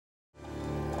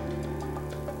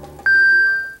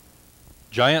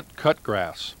Giant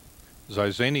cutgrass,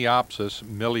 Zizaniopsis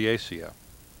miliacea.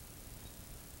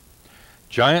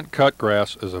 Giant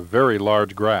cutgrass is a very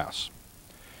large grass.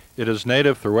 It is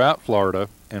native throughout Florida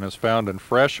and is found in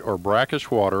fresh or brackish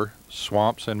water,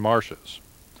 swamps and marshes,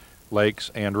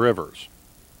 lakes and rivers.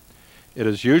 It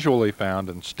is usually found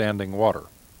in standing water.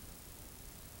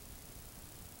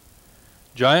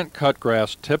 Giant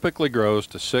cutgrass typically grows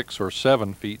to 6 or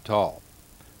 7 feet tall,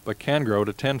 but can grow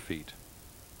to 10 feet.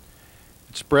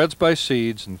 It spreads by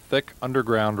seeds in thick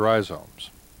underground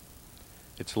rhizomes.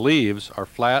 Its leaves are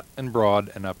flat and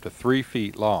broad and up to 3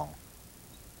 feet long.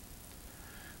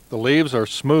 The leaves are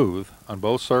smooth on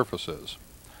both surfaces,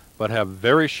 but have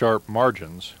very sharp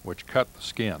margins which cut the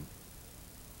skin.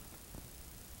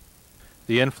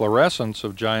 The inflorescence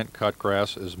of giant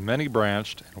cutgrass is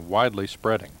many-branched and widely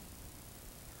spreading.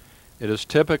 It is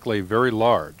typically very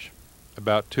large,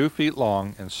 about 2 feet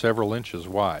long and several inches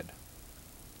wide.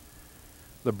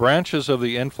 The branches of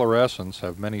the inflorescence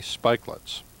have many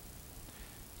spikelets.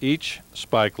 Each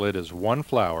spikelet is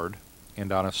one-flowered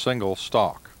and on a single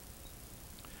stalk.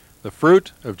 The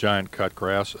fruit of giant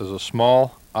cutgrass is a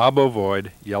small, obovoid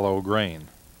yellow grain.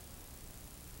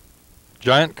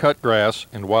 Giant cutgrass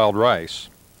and wild rice,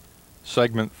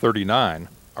 segment 39,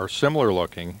 are similar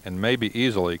looking and may be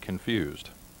easily confused.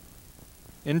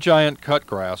 In giant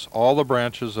cutgrass, all the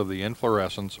branches of the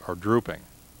inflorescence are drooping.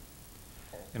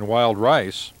 In wild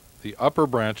rice, the upper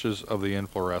branches of the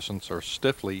inflorescence are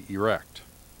stiffly erect.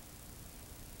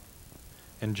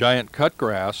 In giant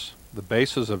cutgrass, the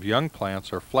bases of young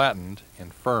plants are flattened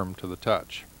and firm to the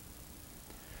touch.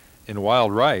 In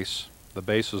wild rice, the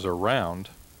bases are round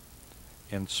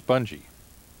and spongy.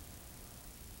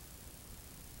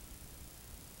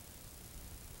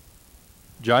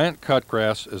 Giant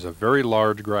cutgrass is a very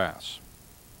large grass.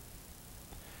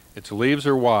 Its leaves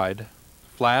are wide,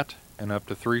 flat, and up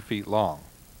to 3 feet long.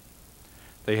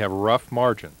 They have rough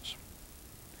margins.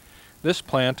 This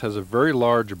plant has a very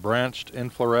large branched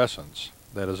inflorescence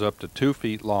that is up to 2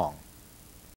 feet long.